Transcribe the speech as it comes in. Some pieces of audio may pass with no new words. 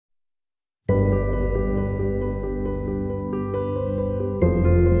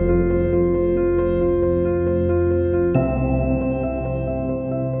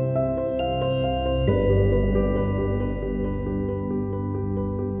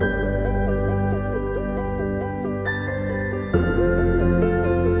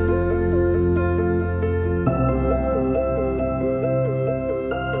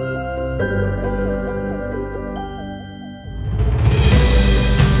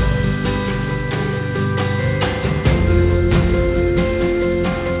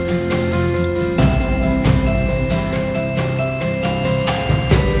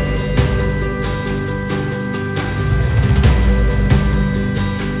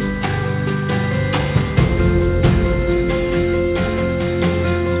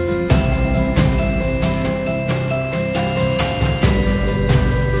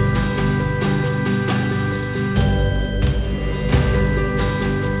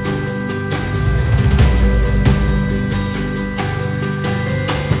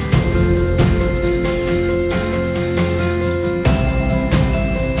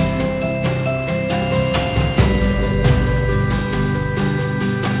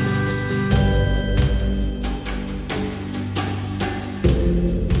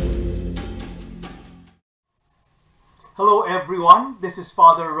everyone. This is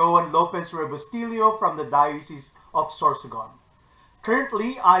Father Rowan Rebustillo from the Diocese of Sorsogon.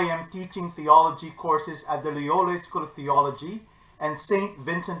 Currently, I am teaching theology courses at the Loyola School of Theology and St.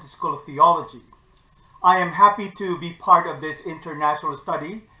 Vincent School of Theology. I am happy to be part of this international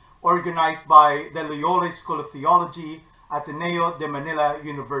study organized by the Loyola School of Theology at Ateneo de Manila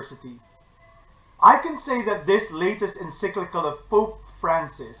University. I can say that this latest encyclical of Pope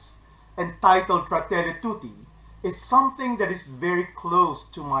Francis, entitled Fratelli Tutti, is something that is very close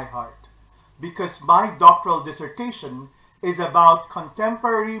to my heart, because my doctoral dissertation is about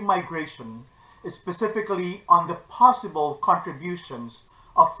contemporary migration, specifically on the possible contributions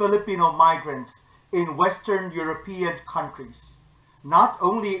of Filipino migrants in Western European countries, not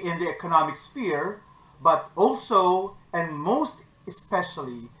only in the economic sphere, but also and most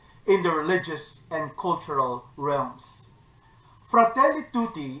especially in the religious and cultural realms. Fratelli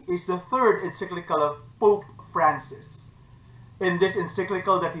Tutti is the third encyclical of Pope Francis. In this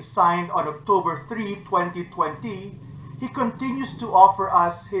encyclical that he signed on October 3, 2020, he continues to offer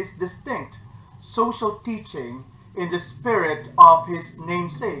us his distinct social teaching in the spirit of his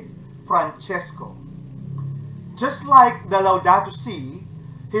namesake, Francesco. Just like the Laudato Si,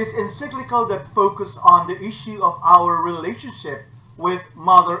 his encyclical that focused on the issue of our relationship with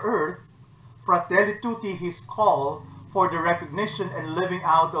Mother Earth, Fratelli Tutti, his call for the recognition and living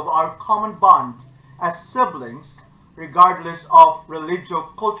out of our common bond as siblings, regardless of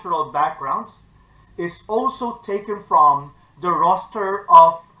religio-cultural backgrounds, is also taken from the roster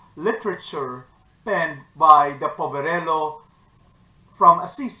of literature penned by the Poverello from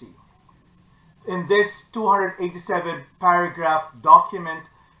Assisi. In this 287-paragraph document,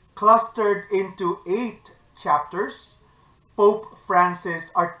 clustered into 8 chapters, Pope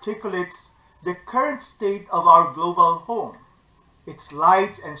Francis articulates the current state of our global home, its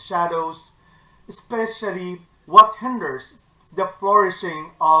lights and shadows, especially what hinders the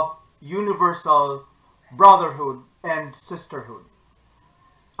flourishing of universal brotherhood and sisterhood.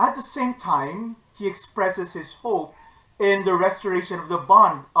 At the same time, he expresses his hope in the restoration of the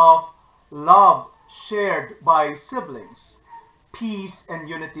bond of love shared by siblings, peace and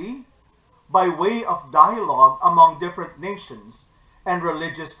unity, by way of dialogue among different nations and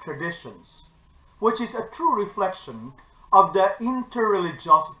religious traditions, which is a true reflection of the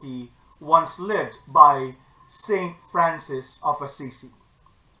interreligiosity once lived by Saint Francis of Assisi.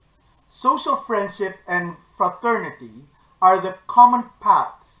 Social friendship and fraternity are the common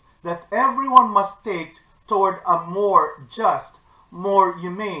paths that everyone must take toward a more just, more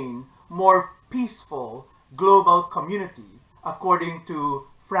humane, more peaceful global community, according to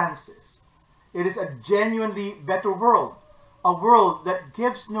Francis. It is a genuinely better world, a world that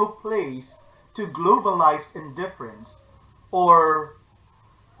gives no place to globalized indifference or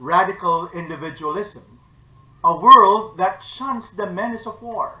radical individualism, a world that shuns the menace of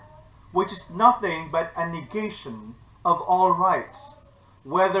war, which is nothing but a negation of all rights,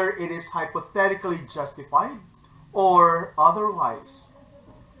 whether it is hypothetically justified or otherwise.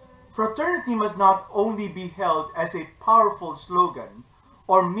 Fraternity must not only be held as a powerful slogan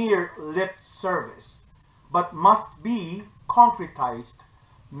or mere lip service, but must be concretized,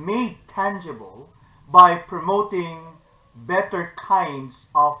 made tangible by promoting better kinds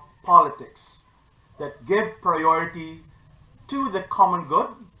of politics that give priority to the common good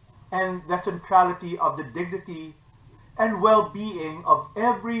and the centrality of the dignity and well-being of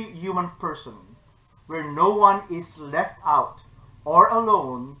every human person, where no one is left out or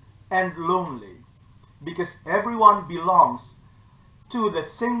alone and lonely, because everyone belongs to the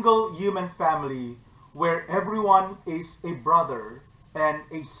single human family where everyone is a brother and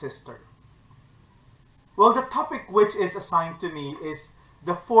a sister. Well, the topic which is assigned to me is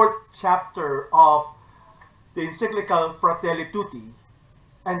the 4th chapter of the encyclical Fratelli Tutti,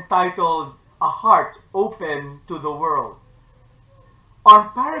 entitled A Heart Open to the World.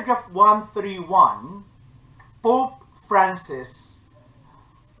 On paragraph 131, Pope Francis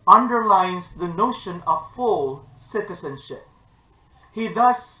underlines the notion of full citizenship. He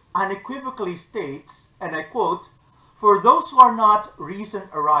thus unequivocally states, and I quote, "For those who are not recent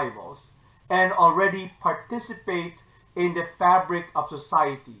arrivals and already participate in the fabric of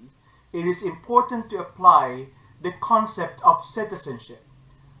society, it is important to apply the concept of citizenship,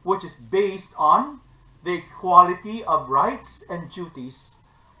 which is based on the equality of rights and duties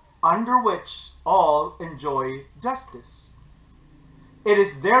under which all enjoy justice. It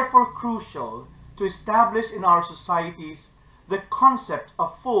is therefore crucial to establish in our societies the concept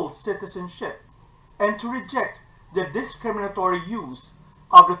of full citizenship and to reject the discriminatory use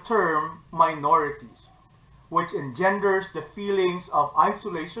of the term minorities, which engenders the feelings of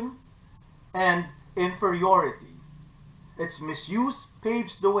isolation and inferiority, Its misuse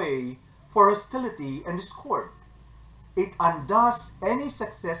paves the way for hostility and discord. It undoes any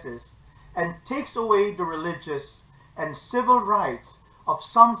successes and takes away the religious and civil rights of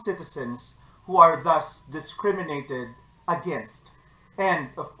some citizens who are thus discriminated against. End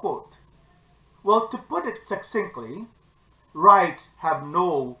of quote. Well, to put it succinctly, rights have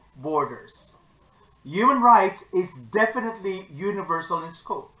no borders. Human rights is definitely universal in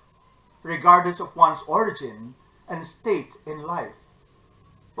scope, regardless of one's origin and state in life.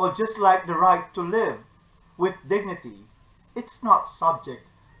 Well, just like the right to live with dignity, it's not subject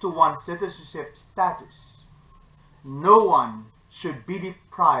to one's citizenship status. No one should be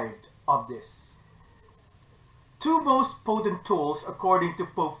deprived of this. Two most potent tools, according to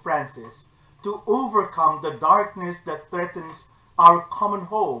Pope Francis, to overcome the darkness that threatens our common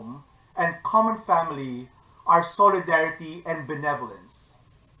home and common family are solidarity and benevolence,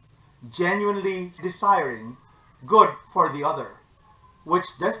 genuinely desiring good for the other,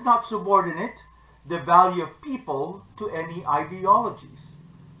 which does not subordinate the value of people to any ideologies,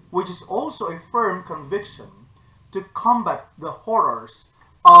 which is also a firm conviction to combat the horrors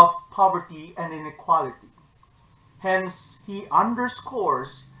of poverty and inequality. Hence, he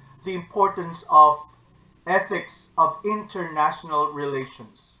underscores the importance of ethics of international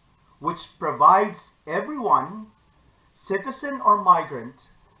relations, which provides everyone, citizen or migrant,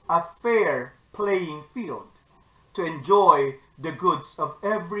 a fair playing field to enjoy the goods of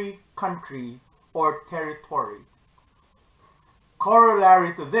every country or territory.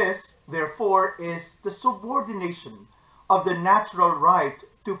 Corollary to this, therefore, is the subordination of the natural right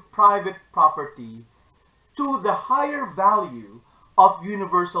to private property to the higher value of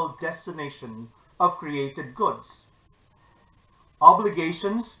universal destination of created goods.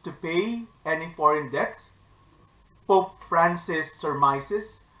 Obligations to pay any foreign debt, Pope Francis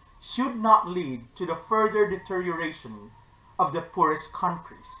surmises, should not lead to the further deterioration of the poorest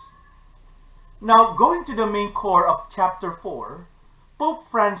countries. Now, going to the main core of chapter 4, Pope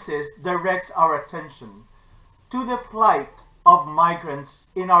Francis directs our attention to the plight of migrants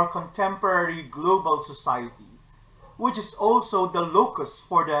in our contemporary global society, which is also the locus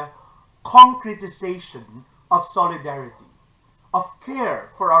for the concretization of solidarity, of care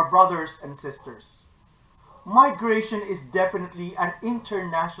for our brothers and sisters. Migration is definitely an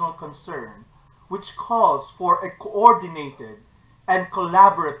international concern, which calls for a coordinated and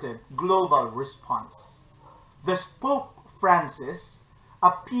collaborative global response. Thus, Pope Francis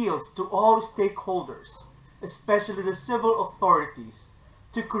appeals to all stakeholders, especially the civil authorities,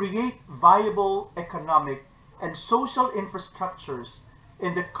 to create viable economic and social infrastructures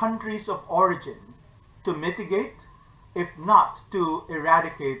in the countries of origin to mitigate, if not to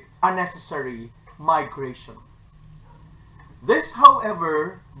eradicate, unnecessary migration. This,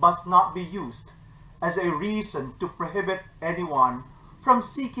 however, must not be used as a reason to prohibit anyone from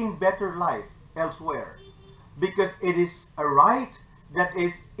seeking better life elsewhere, because it is a right that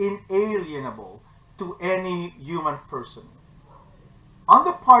is inalienable to any human person. On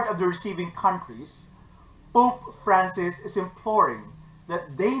the part of the receiving countries, Pope Francis is imploring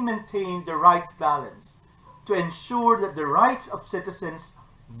that they maintain the right balance to ensure that the rights of citizens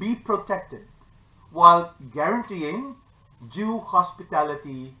be protected while guaranteeing due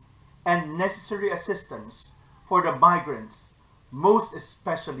hospitality and necessary assistance for the migrants, most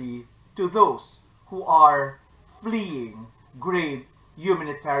especially to those who are fleeing grave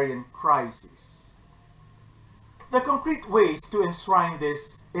humanitarian crises. The concrete ways to enshrine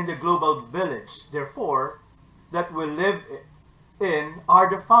this in the global village, therefore, that we live in are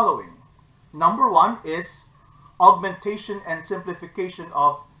the following. Number one is augmentation and simplification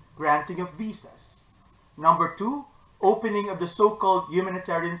of granting of visas. Number two, opening of the so-called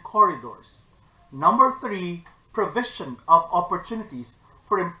humanitarian corridors. Number three, provision of opportunities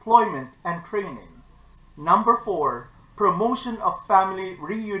for employment and training. Number four, promotion of family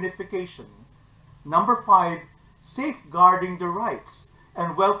reunification. Number five, safeguarding the rights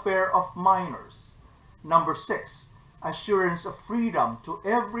and welfare of minors. Number six, assurance of freedom to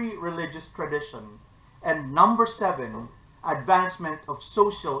every religious tradition. And number seven, advancement of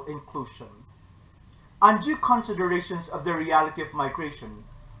social inclusion. Undue considerations of the reality of migration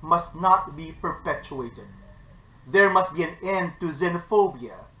must not be perpetuated. There must be an end to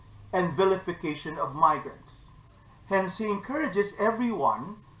xenophobia and vilification of migrants. Hence, he encourages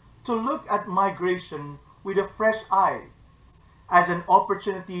everyone to look at migration with a fresh eye as an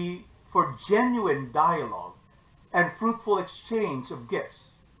opportunity for genuine dialogue and fruitful exchange of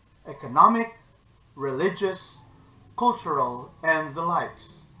gifts, economic, religious, cultural, and the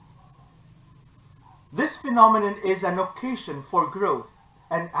likes. This phenomenon is an occasion for growth,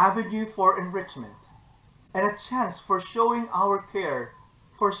 an avenue for enrichment. and a chance for showing our care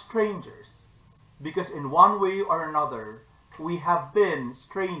for strangers, because in one way or another, we have been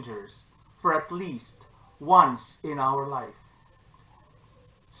strangers for at least once in our life.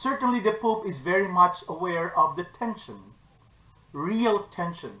 Certainly, the Pope is very much aware of the tension, real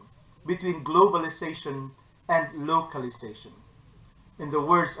tension, between globalization and localization. In the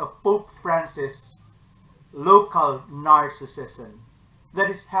words of Pope Francis, local narcissism that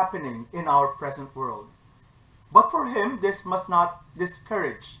is happening in our present world. But for him, this must not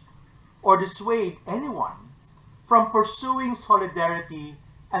discourage or dissuade anyone from pursuing solidarity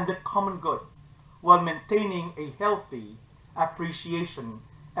and the common good while maintaining a healthy appreciation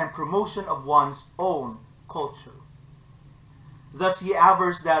and promotion of one's own culture. Thus, he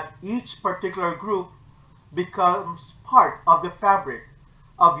avers that each particular group becomes part of the fabric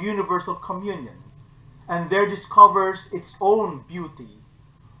of universal communion and there discovers its own beauty.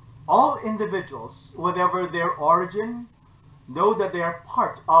 All individuals, whatever their origin, know that they are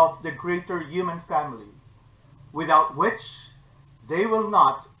part of the greater human family, without which they will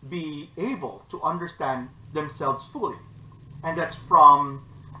not be able to understand themselves fully. And that's from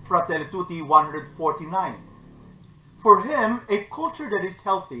Fratelli Tutti 149. For him, a culture that is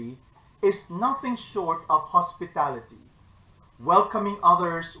healthy is nothing short of hospitality, welcoming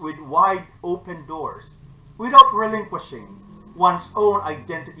others with wide open doors, without relinquishing one's own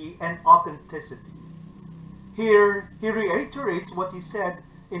identity and authenticity. Here, he reiterates what he said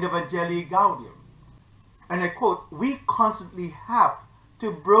in Evangelii Gaudium, and I quote, "We constantly have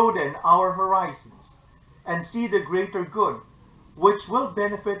to broaden our horizons and see the greater good, which will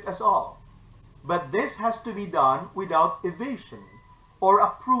benefit us all. But this has to be done without evasion or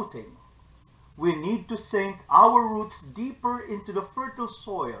uprooting. We need to sink our roots deeper into the fertile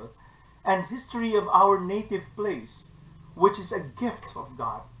soil and history of our native place, which is a gift of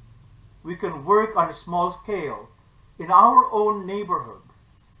God. We can work on a small scale in our own neighborhood,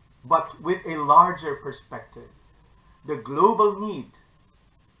 but with a larger perspective. The global need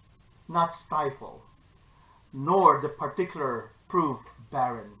not stifle, nor the particular prove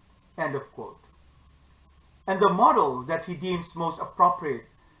barren." End of quote. And the model that he deems most appropriate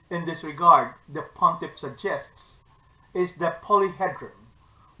in this regard, the Pontiff suggests, is the polyhedron,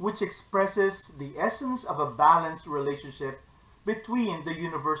 which expresses the essence of a balanced relationship between the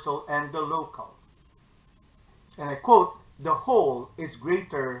universal and the local. And I quote, "The whole is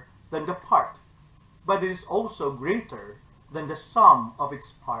greater than the part, but it is also greater than the sum of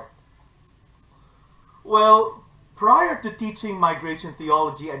its part." Well, prior to teaching migration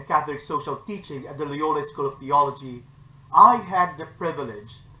theology and Catholic social teaching at the Loyola School of Theology, I had the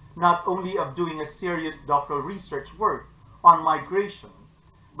privilege not only of doing a serious doctoral research work on migration,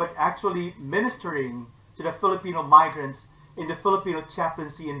 but actually ministering to the Filipino migrants in the Filipino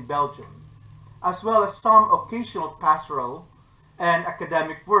chaplaincy in Belgium, as well as some occasional pastoral and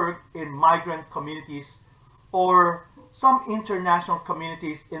academic work in migrant communities or some international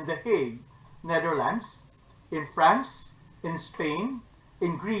communities in The Hague, Netherlands, in France, in Spain,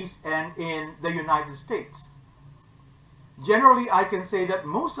 in Greece, and in the United States. Generally, I can say that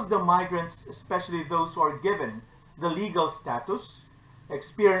most of the migrants, especially those who are given the legal status,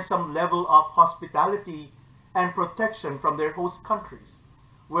 experience some level of hospitality and protection from their host countries,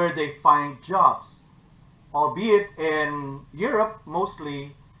 where they find jobs, albeit in Europe,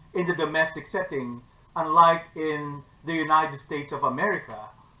 mostly in the domestic setting, unlike in the United States of America,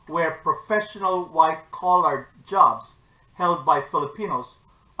 where professional white-collar jobs held by Filipinos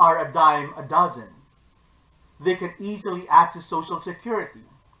are a dime a dozen. They can easily access Social Security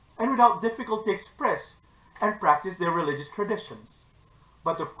and without difficulty express and practice their religious traditions.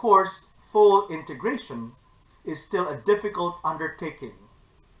 But of course, full integration is still a difficult undertaking,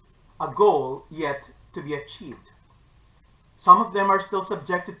 a goal yet to be achieved. Some of them are still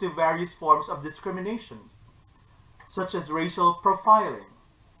subjected to various forms of discrimination, such as racial profiling,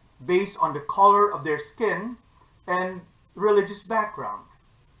 based on the color of their skin and religious background,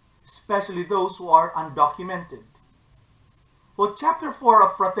 especially those who are undocumented. Well, Chapter 4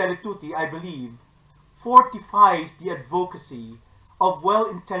 of Fratelli Tutti, I believe, fortifies the advocacy of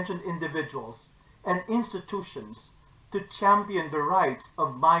well-intentioned individuals and institutions to champion the rights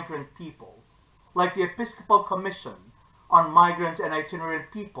of migrant people, like the Episcopal Commission on Migrants and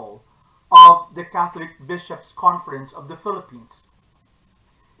Itinerant People of the Catholic Bishops' Conference of the Philippines.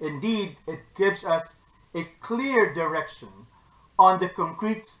 Indeed, it gives us a clear direction on the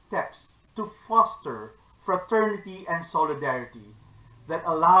concrete steps to foster fraternity and solidarity that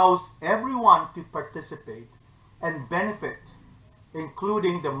allows everyone to participate and benefit,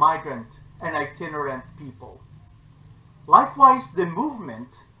 including the migrant and itinerant people. Likewise, the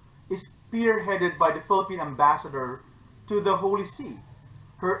movement is spearheaded by the Philippine Ambassador to the Holy See,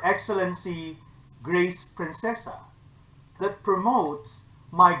 Her Excellency Grace Princesa, that promotes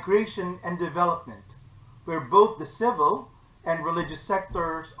migration and development, where both the civil and religious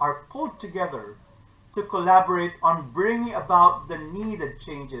sectors are pulled together to collaborate on bringing about the needed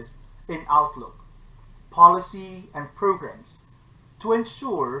changes in outlook, policy, and programs to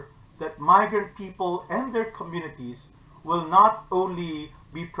ensure that migrant people and their communities will not only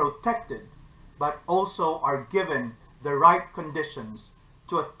be protected, but also are given the right conditions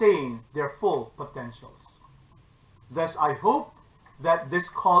to attain their full potentials. Thus, I hope that this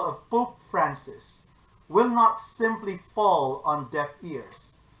call of Pope Francis will not simply fall on deaf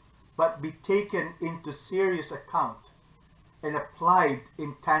ears, but be taken into serious account and applied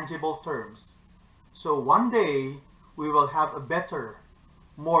in tangible terms. So one day, we will have a better,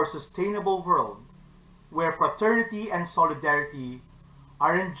 more sustainable world where fraternity and solidarity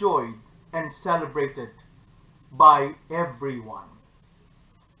are enjoyed and celebrated by everyone.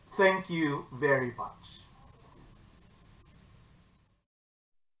 Thank you very much.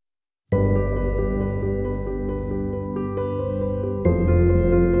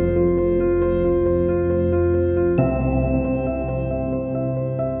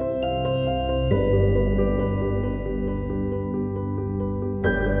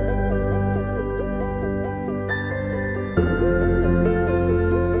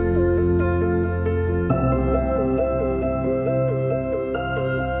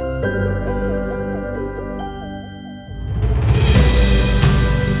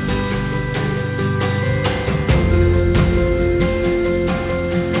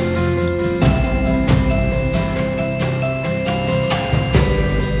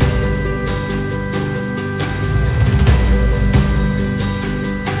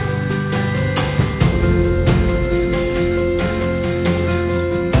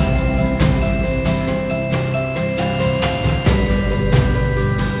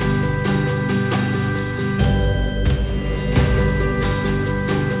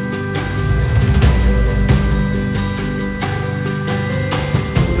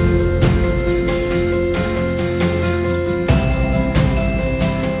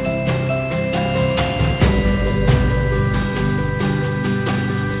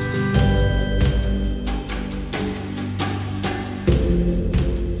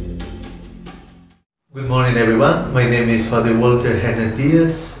 Good morning everyone, my name is Father Walter Hernan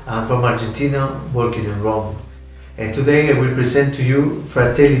Diaz. I'm from Argentina, working in Rome. And today I will present to you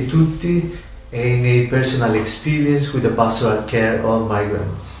Fratelli Tutti in a personal experience with the pastoral care of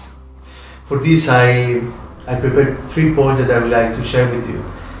migrants. For this I prepared 3 points that I would like to share with you.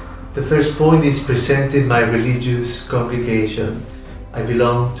 The first point is presenting my religious congregation. I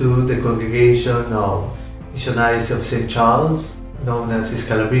belong to the congregation of Missionaries of St. Charles, known as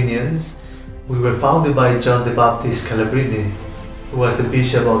Scalabrinians. We were founded by John the Baptist Scalabrini, who was the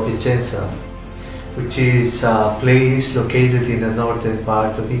Bishop of Vicenza, which is a place located in the northern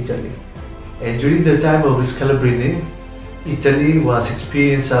part of Italy. And during the time of Scalabrini, Italy was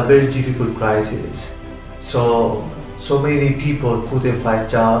experiencing a very difficult crisis. So many people couldn't find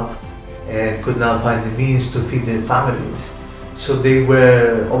jobs and could not find the means to feed their families. So they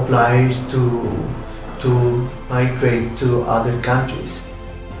were obliged to migrate to other countries.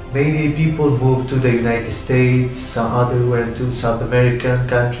 Many people moved to the United States, some others went to South American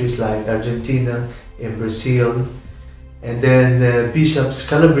countries like Argentina and Brazil. And then Bishop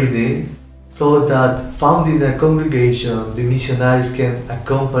Scalabrini thought that founding a congregation, the missionaries can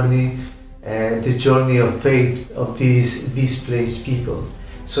accompany the journey of faith of these displaced people.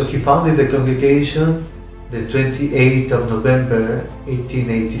 So he founded the congregation the 28th of November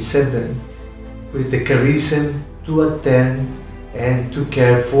 1887 with the charism to attend and to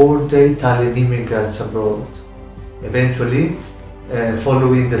care for the Italian immigrants abroad. Eventually,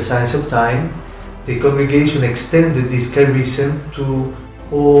 following the signs of time, the congregation extended this charism to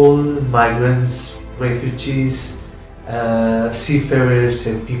all migrants, refugees, seafarers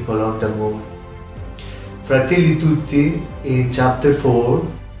and people on the move. Fratelli Tutti in chapter 4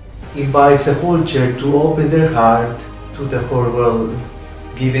 invites the whole church to open their heart to the whole world,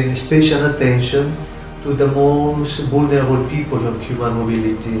 giving special attention to the most vulnerable people of human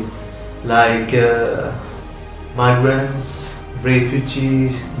mobility, like migrants,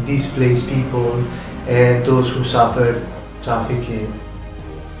 refugees, displaced people, and those who suffer trafficking.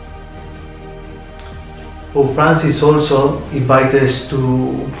 Pope Francis also invites us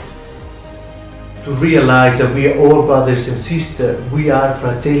to realize that we are all brothers and sisters. We are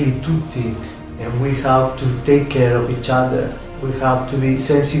fratelli tutti, and we have to take care of each other. We have to be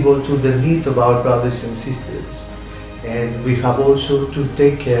sensible to the need of our brothers and sisters, and we have also to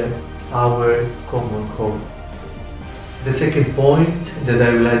take care our common home. The second point that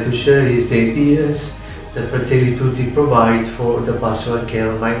I would like to share is the ideas that Fratelli Tutti provides for the pastoral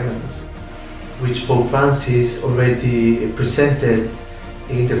care of migrants, which Pope Francis already presented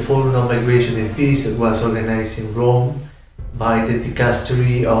in the Forum on Migration and Peace that was organized in Rome by the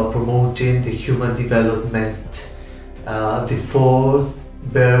Dicastery of Promoting the Human Development, the four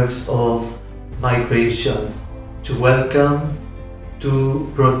verbs of migration: to welcome,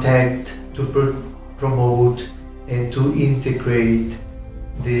 to protect, to promote, and to integrate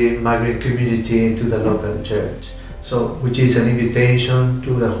the migrant community into the local church. So, which is an invitation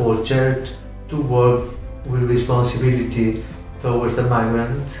to the whole church to work with responsibility towards the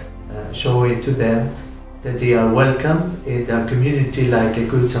migrant, showing to them that they are welcome in our community like a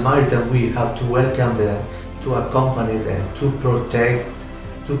good Samaritan. We have to welcome them, to accompany them, to protect,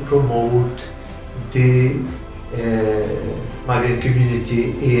 to promote the migrant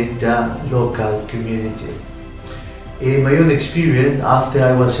community in the local community. In my own experience, after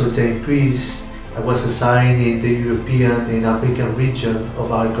I was ordained priest, I was assigned in the European and African region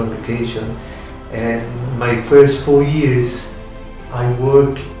of our congregation, and my first 4 years I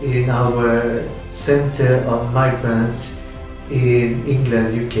worked in our Center of Migrants in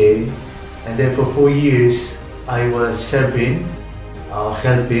England, UK, and then for 4 years I was serving,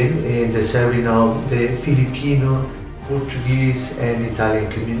 helping in the serving of the Filipino, Portuguese and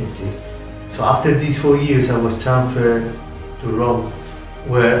Italian community. So after these 4 years I was transferred to Rome,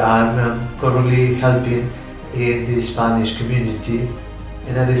 where I'm currently helping in the Spanish community,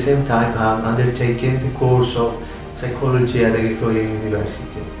 and at the same time I'm undertaking the course of psychology at Gregorian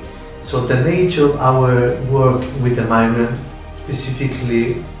University. So the nature of our work with the migrant,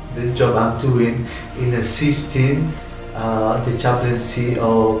 specifically the job I'm doing in assisting the chaplaincy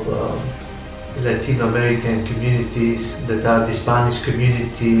of Latin American communities that are the Spanish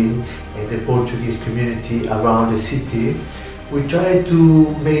community and the Portuguese community around the city, we try to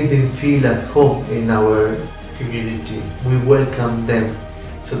make them feel at home in our community. We welcome them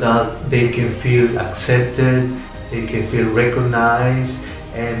so that they can feel accepted, they can feel recognized,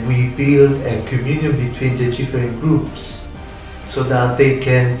 and we build a communion between the different groups so that they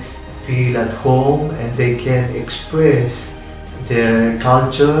can feel at home and they can express their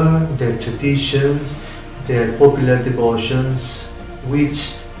culture, their traditions, their popular devotions,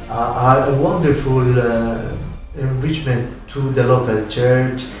 which are a wonderful enrichment to the local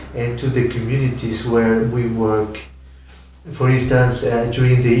church and to the communities where we work. For instance,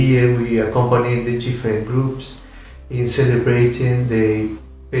 during the year we accompany the different groups in celebrating the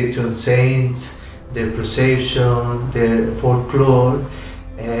patron saints, their procession, their folklore,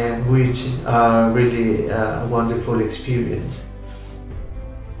 and which are really a wonderful experience.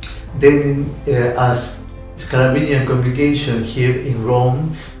 Then as Scalabrinian congregation here in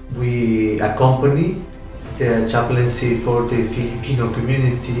Rome, we accompany the chaplaincy for the Filipino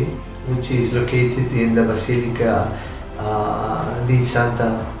community, which is located in the Basilica di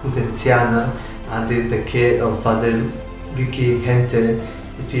Santa Pudenziana under the care of Father Ricky Gente,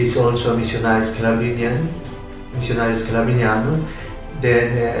 which is also a missionary Scalabriniano.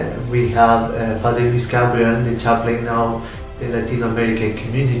 Then we have Father Luis Gabriel, the chaplain now, the Latin American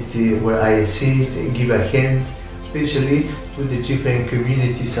community, where I assist and give a hand, especially to the different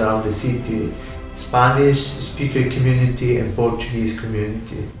communities around the city, Spanish speaker community and Portuguese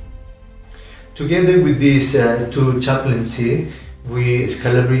community. Together with these two chaplaincy, we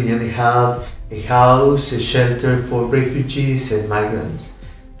Scalabrinian have a house, a shelter for refugees and migrants.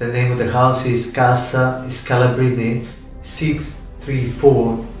 The name of the house is Casa Scalabrini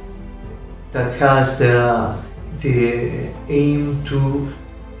 634, that has the aim to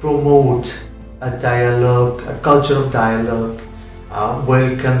promote a dialogue, a culture of dialogue,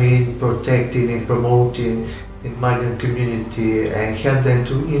 welcoming, protecting and promoting the migrant community and help them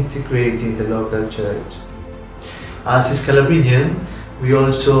to integrate in the local church. As Scalabrinian, we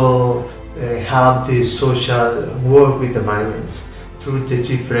also have the social work with the migrants through the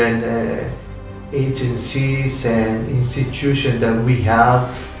different agencies and institutions that we have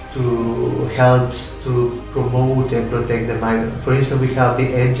to help to promote and protect the migrant. For instance, we have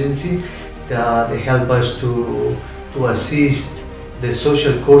the agency that help us to assist the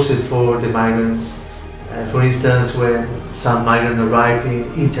social courses for the migrants. For instance, when some migrants arrive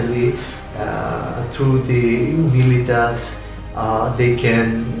in Italy, through the Humilitas, they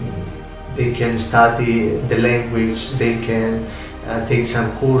can study the language, they can take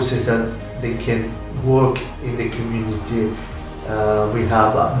some courses that they can work in the community. We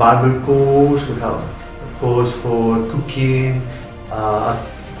have a barber course, we have a course for cooking, a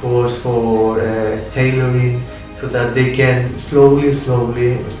course for tailoring. so that they can slowly,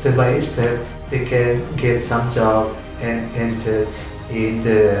 step by step, they can get some job and enter in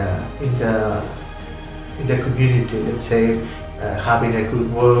the community. Let's say having a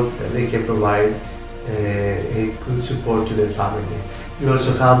good work that they can provide a good support to their family. We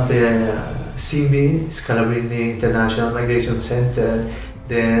also have the SIMI, Scalabrini International Migration Center,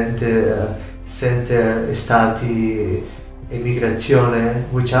 then the Center Stati Emigrazione,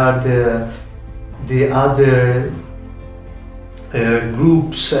 which are the other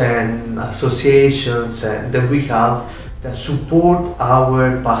groups and associations that we have that support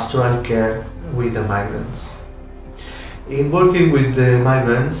our pastoral care with the migrants. In working with the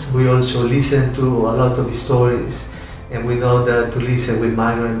migrants, we also listen to a lot of stories, and we know that to listen with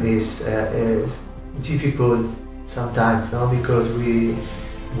migrants is difficult sometimes, no? Because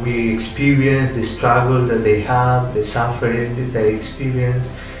we experience the struggle that they have, the suffering that they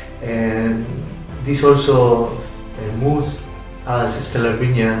experience, and this also moves us as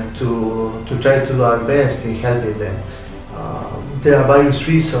Scalabrini to try to do our best in helping them. There are various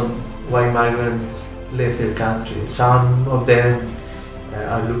reasons why migrants left their country. Some of them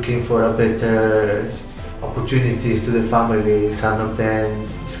are looking for a better opportunities to their family. Some of them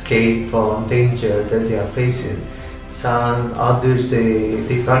escape from danger that they are facing. Some others,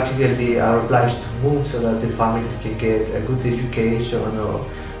 they practically are obliged to move so that their families can get a good education or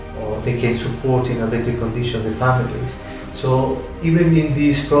they can support in a better condition the families. So even in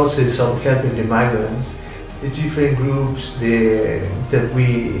this process of helping the migrants, the different groups that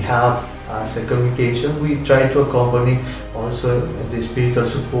we have as a congregation, we try to accompany also the spiritual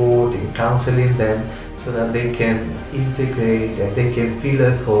support in counseling them so that they can integrate and they can feel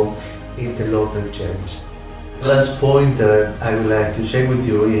at home in the local church. The last point that I would like to share with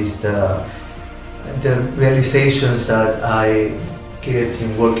you is the realizations that I get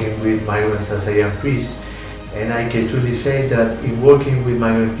in working with migrants as a young priest. And I can truly say that in working with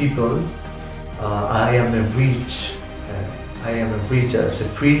migrant people, I am enriched. I am enriched as a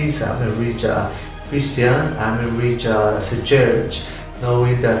priest, I'm enriched as a Christian, I'm enriched as a church,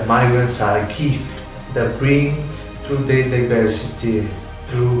 knowing that migrants are a gift that bring through their diversity,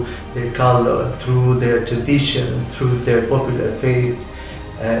 through their color, through their tradition, through their popular faith,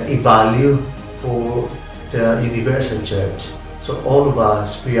 a value for the universal church. So all of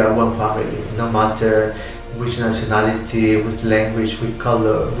us, we are one family, no matter which nationality, which language, which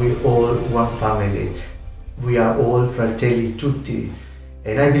color, we all one family. We are all fratelli tutti.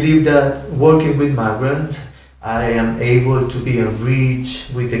 And I believe that working with migrants, I am able to be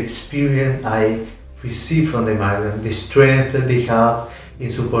enriched with the experience I receive from the migrant, the strength that they have in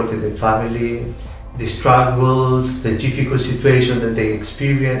supporting their family, the struggles, the difficult situation that they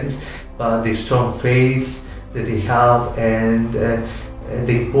experience, but the strong faith that they have, and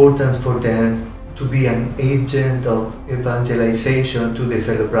the importance for them to be an agent of evangelization to their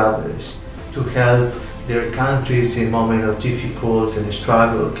fellow brothers, to help their countries in moments of difficulties and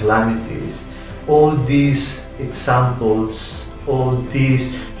struggle, calamities. All these examples, all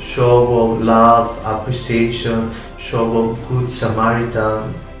these show of love, appreciation, show of good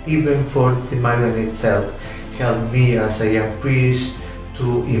Samaritan, even for the migrant itself, helped me as a young priest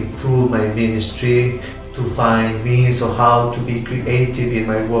to improve my ministry, to find means of how to be creative in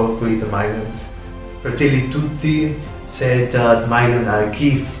my work with the migrants. Fratelli Tutti said that migrants are a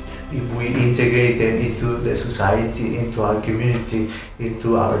gift if we integrate them into the society, into our community,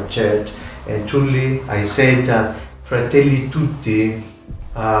 into our church. And truly, I say that Fratelli Tutti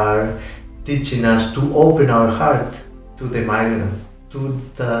are teaching us to open our heart to the migrant, to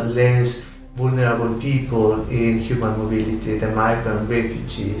the less vulnerable people in human mobility, the migrant,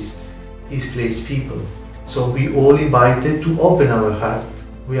 refugees, displaced people. So we all invited to open our heart.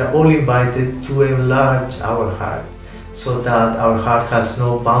 We are all invited to enlarge our heart so that our heart has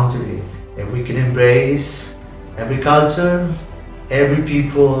no boundary and we can embrace every culture, every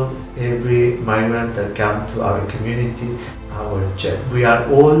people, every migrant that come to our community, our church. We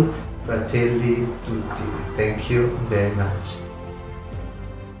are all fratelli tutti. Thank you very much.